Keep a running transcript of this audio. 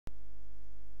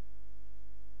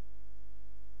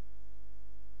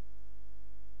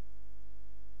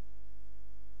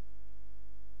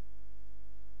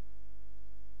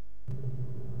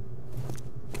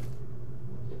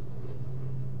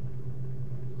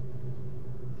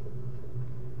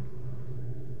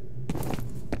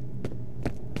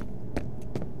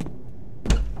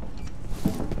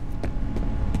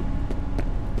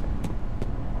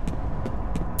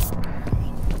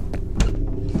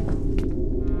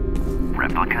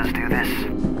replicas do this?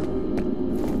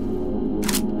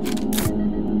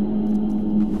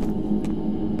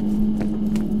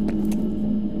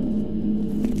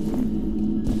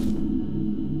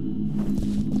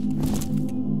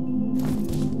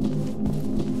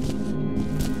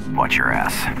 Watch your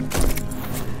ass.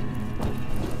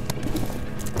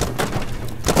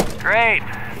 Great.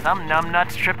 Some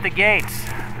numbnuts tripped the gates.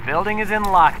 The building is in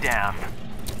lockdown.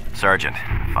 Sergeant,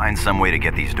 find some way to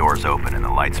get these doors open and the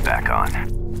lights back on.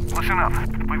 Listen up.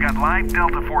 We've got live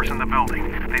Delta Force in the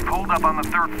building. They've holed up on the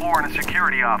 3rd floor in a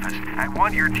security office. I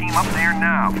want your team up there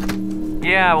now.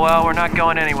 Yeah, well, we're not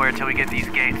going anywhere till we get these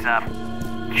gates up.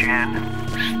 Jen,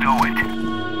 stow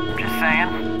it. Just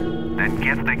saying. Then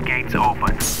get the gates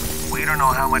open. We don't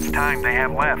know how much time they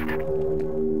have left.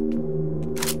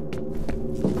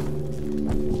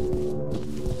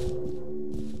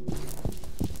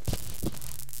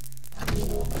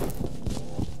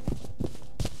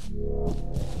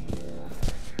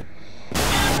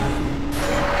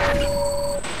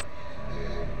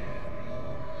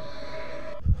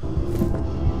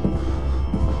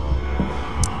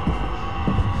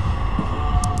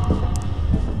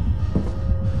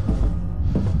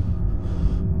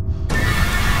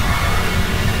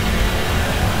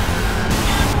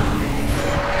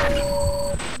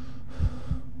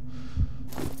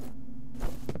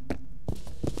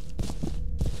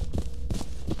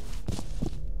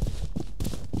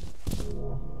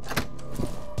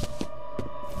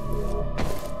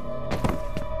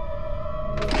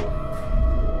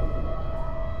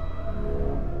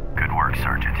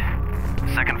 Sergeant.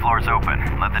 2nd floor's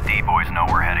open. Let the D-boys know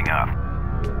we're heading up.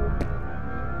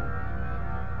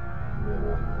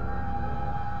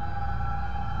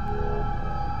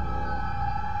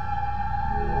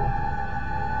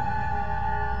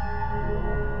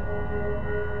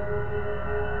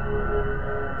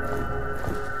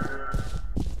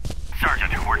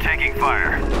 Sergeant, we're taking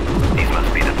fire. These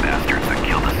must be the bastards that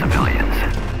killed the civilians.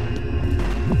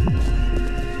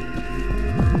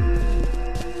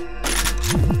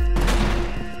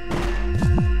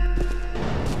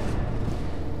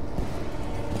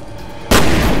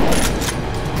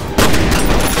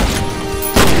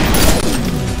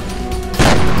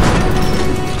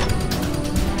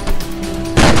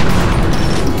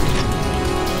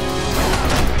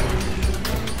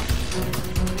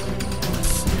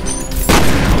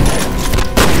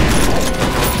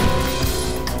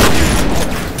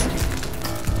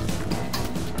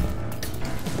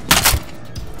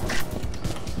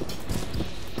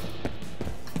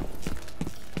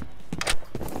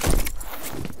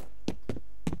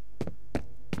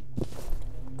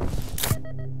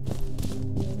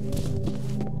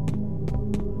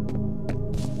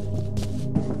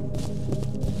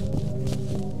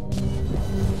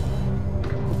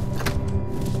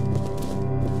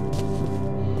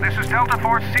 This is Delta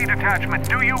Force C detachment.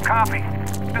 Do you copy?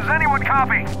 Does anyone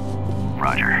copy?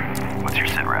 Roger. What's your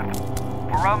sit rep?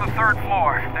 We're on the 3rd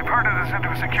floor. They've herded us into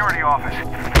a security office.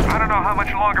 I don't know how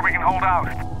much longer we can hold out.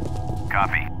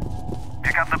 Copy.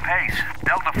 Pick up the pace.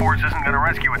 Delta Force isn't going to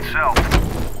rescue itself.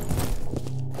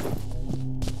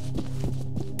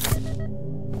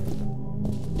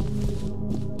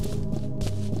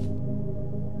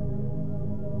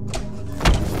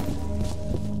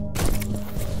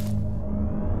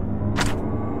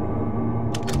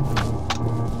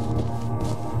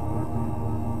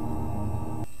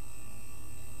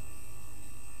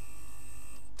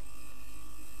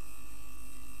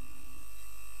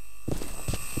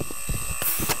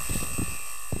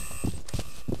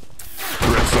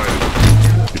 Threat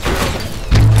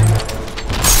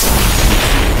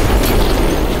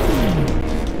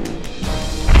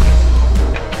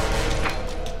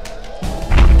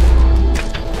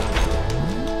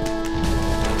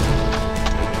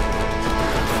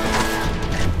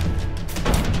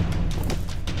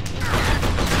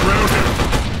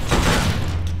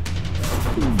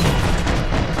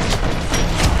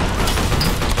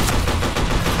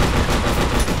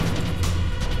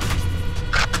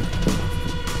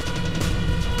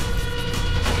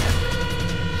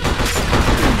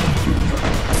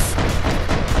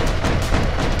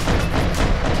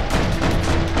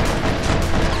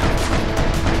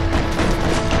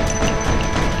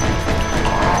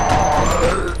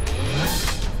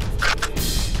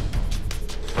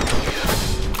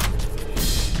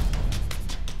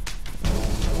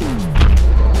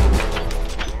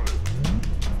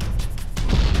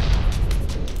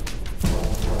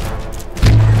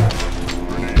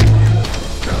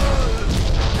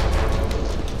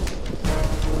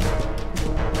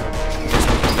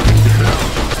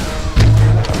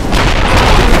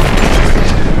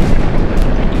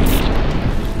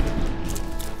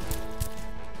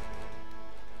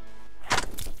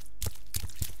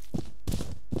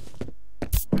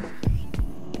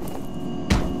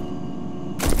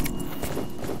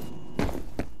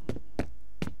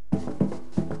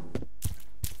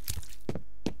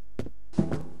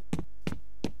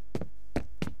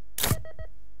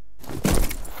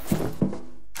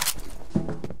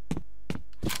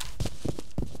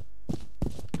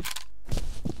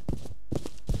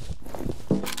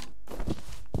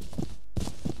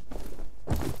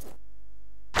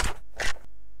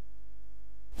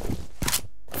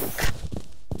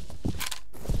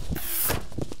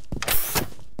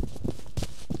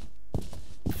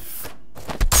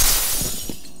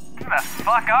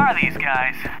fuck are these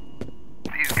guys?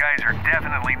 These guys are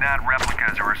definitely not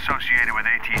replicas or associated with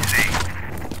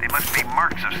ATC. They must be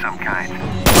mercs of some kind.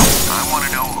 I want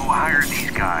to know who hired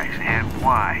these guys and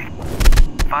why.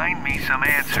 Find me some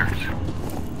answers.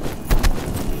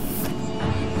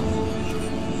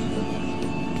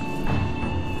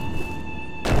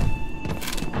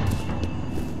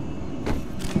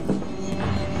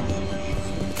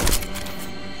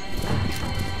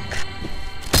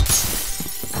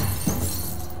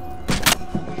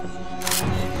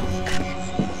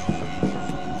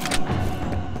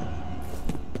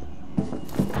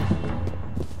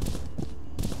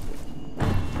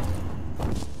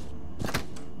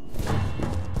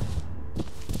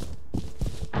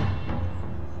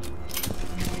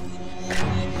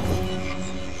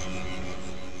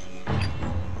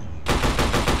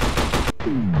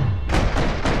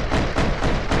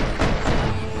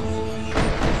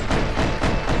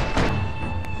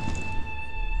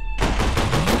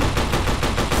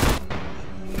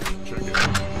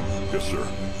 Yes, sir.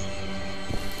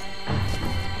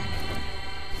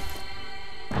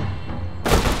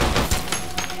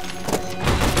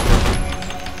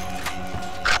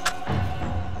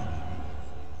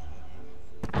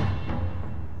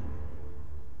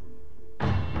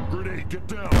 Grenade, get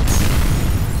down!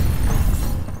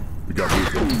 We got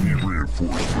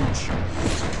reinforcements.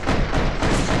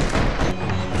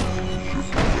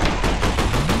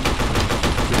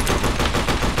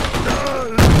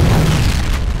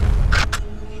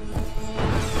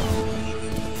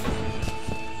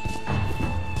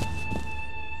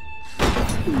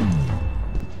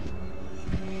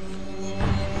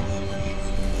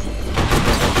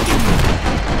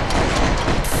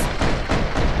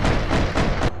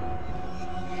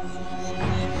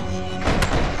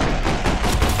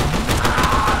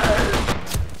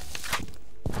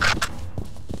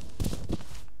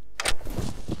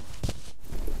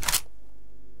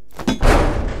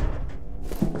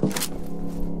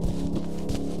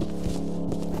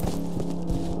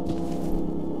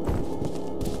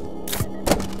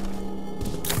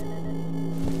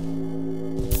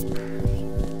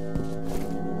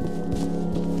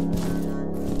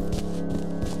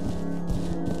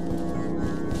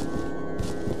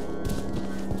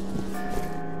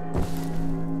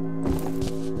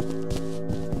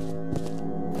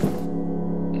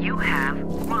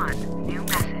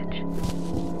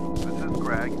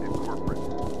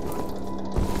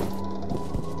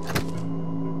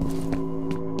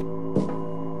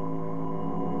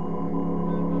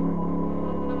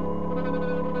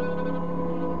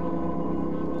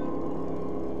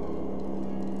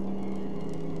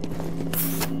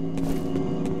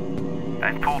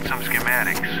 I've pulled some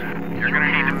schematics. You're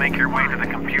gonna need to make your way to the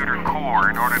computer core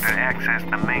in order to access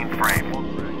the mainframe.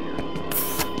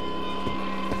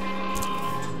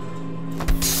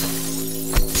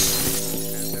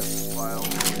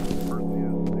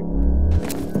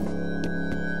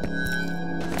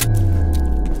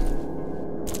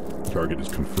 Target is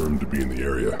confirmed to be in the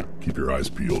area. Keep your eyes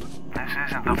peeled. This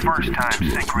isn't the first time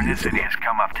synchronicity has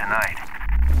come up tonight.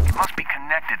 It must be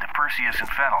connected to Perseus and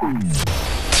Fettel.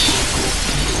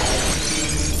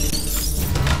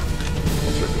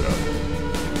 I'll check it out.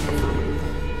 Affirmative.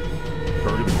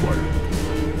 Target acquired.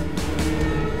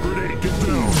 Grenade, get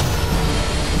down!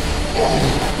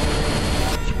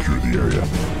 Secure the area.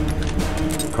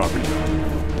 Copy.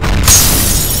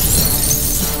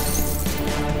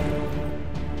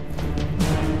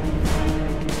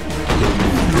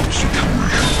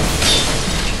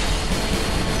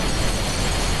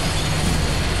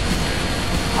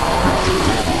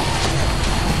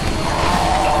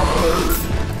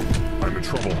 I'm in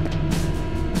trouble.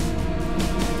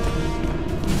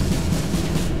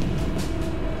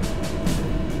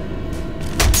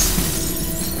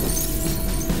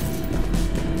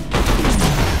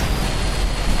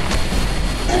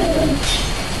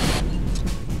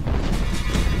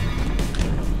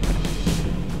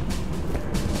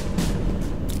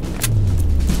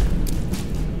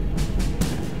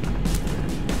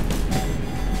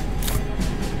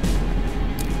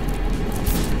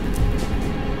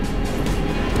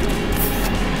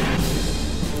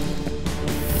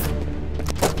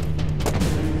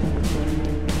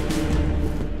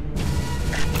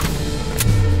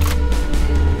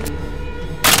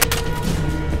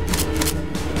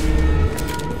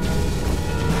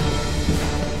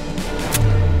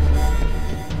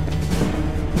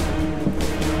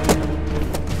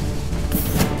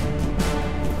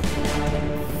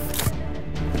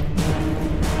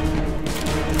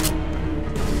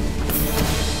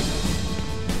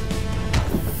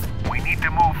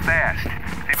 Fast.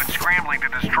 They've been scrambling to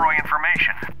destroy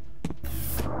information.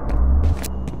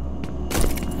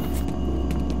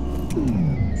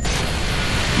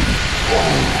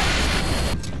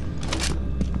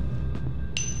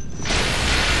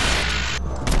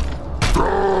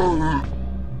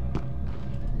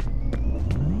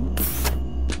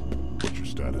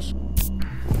 status?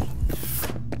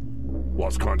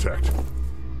 Lost contact.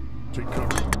 Take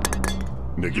cover.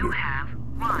 Negative. You have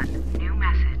one new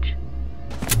message.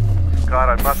 God,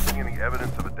 I'm not seeing any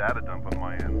evidence of a data dump on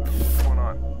my end. What's going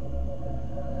on?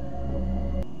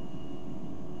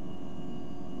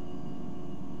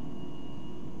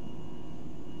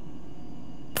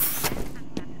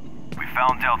 We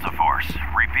found Delta Force.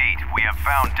 Repeat, we have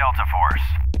found Delta Force.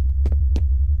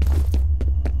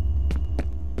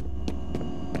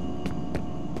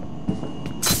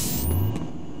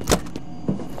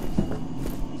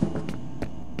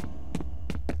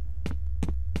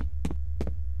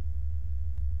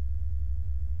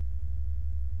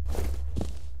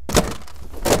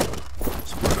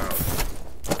 Spread out.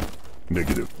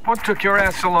 Negative. What took your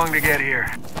ass so long to get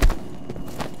here?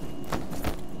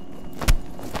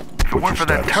 If it weren't for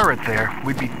that turret there,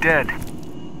 we'd be dead.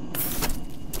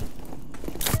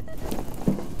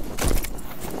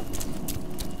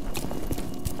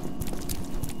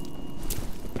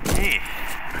 Gee,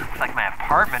 looks like my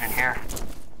apartment in here.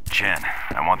 Chen,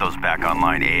 I want those back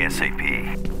online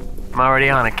ASAP. I'm already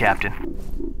on it, Captain.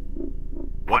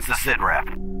 What's the sit rep?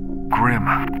 Grim.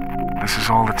 This is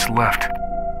all that's left.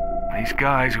 These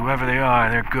guys, whoever they are,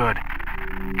 they're good.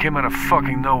 Came out of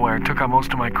fucking nowhere and took out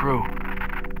most of my crew.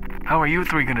 How are you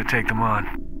three gonna take them on?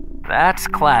 That's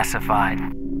classified.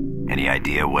 Any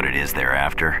idea what it is they're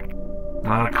after?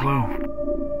 Not a clue.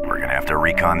 We're gonna have to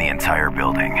recon the entire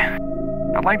building.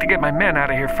 I'd like to get my men out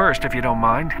of here first, if you don't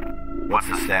mind. What's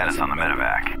the status on the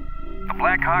medevac? The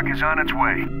Black Hawk is on its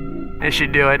way. This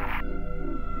should do it.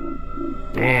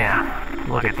 Damn,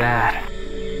 look at that.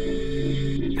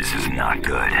 This is not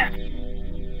good.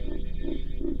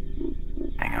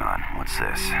 Hang on, what's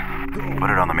this? Put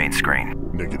it on the main screen.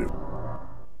 Negative.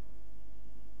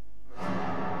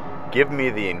 Give me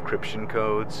the encryption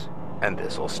codes, and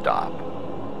this'll stop.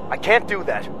 I can't do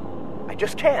that. I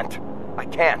just can't. I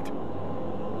can't.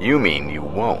 You mean you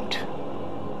won't,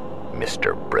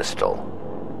 Mr. Bristol.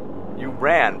 You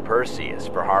ran Perseus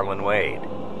for Harlan Wade.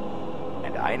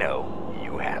 And I know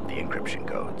you have the encryption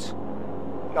codes.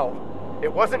 No,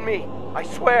 it wasn't me. I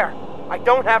swear. I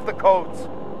don't have the codes.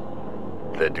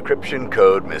 The decryption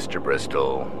code, Mr.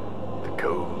 Bristol. The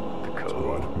code, the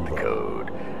code, Squad, the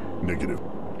code. Negative.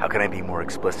 How can I be more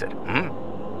explicit,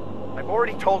 I've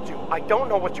already told you. I don't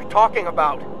know what you're talking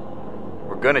about.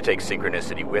 We're gonna take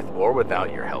synchronicity with or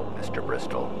without your help, Mr.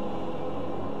 Bristol.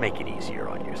 Make it easier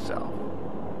on yourself.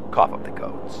 Cough up the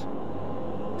codes.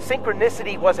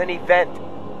 Synchronicity was an event.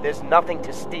 There's nothing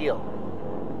to steal.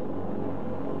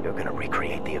 You're gonna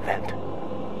recreate the event.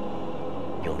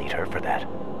 You'll need her for that.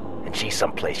 And she's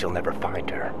someplace you'll never find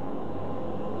her.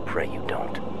 Pray you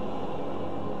don't.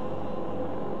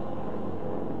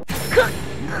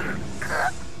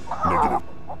 Negative.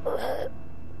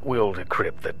 We'll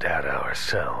decrypt the data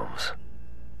ourselves.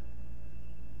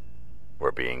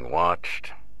 We're being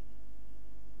watched.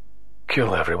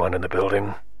 Kill everyone in the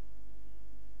building.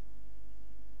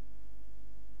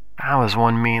 That was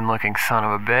one mean-looking son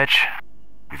of a bitch.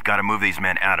 We've got to move these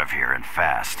men out of here and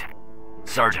fast.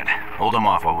 Sergeant, hold them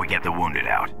off while we get the wounded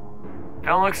out.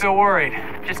 Don't look so worried.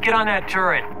 Just get on that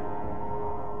turret.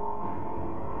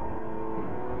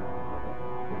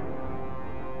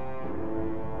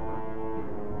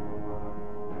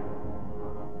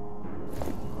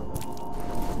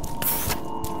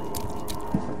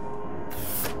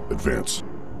 Advance.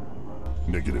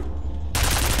 Negative.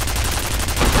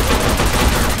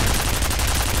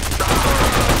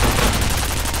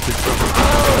 Take cover.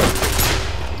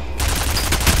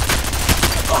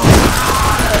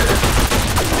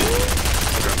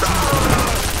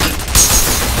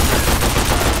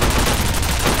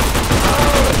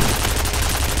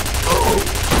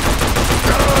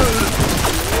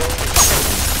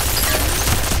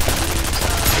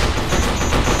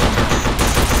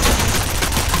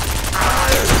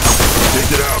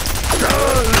 Take it out.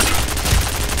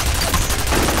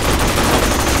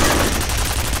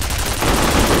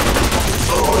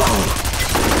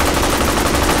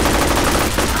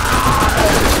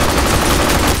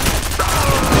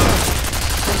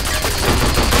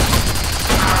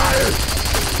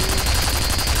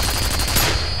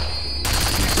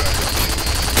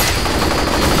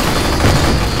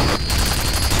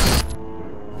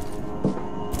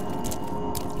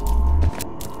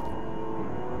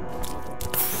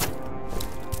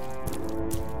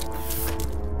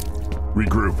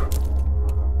 Regroup.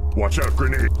 Watch out,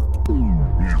 grenade.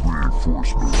 Need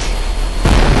reinforcements.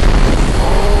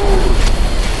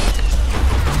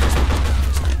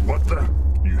 What the?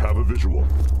 You have a visual.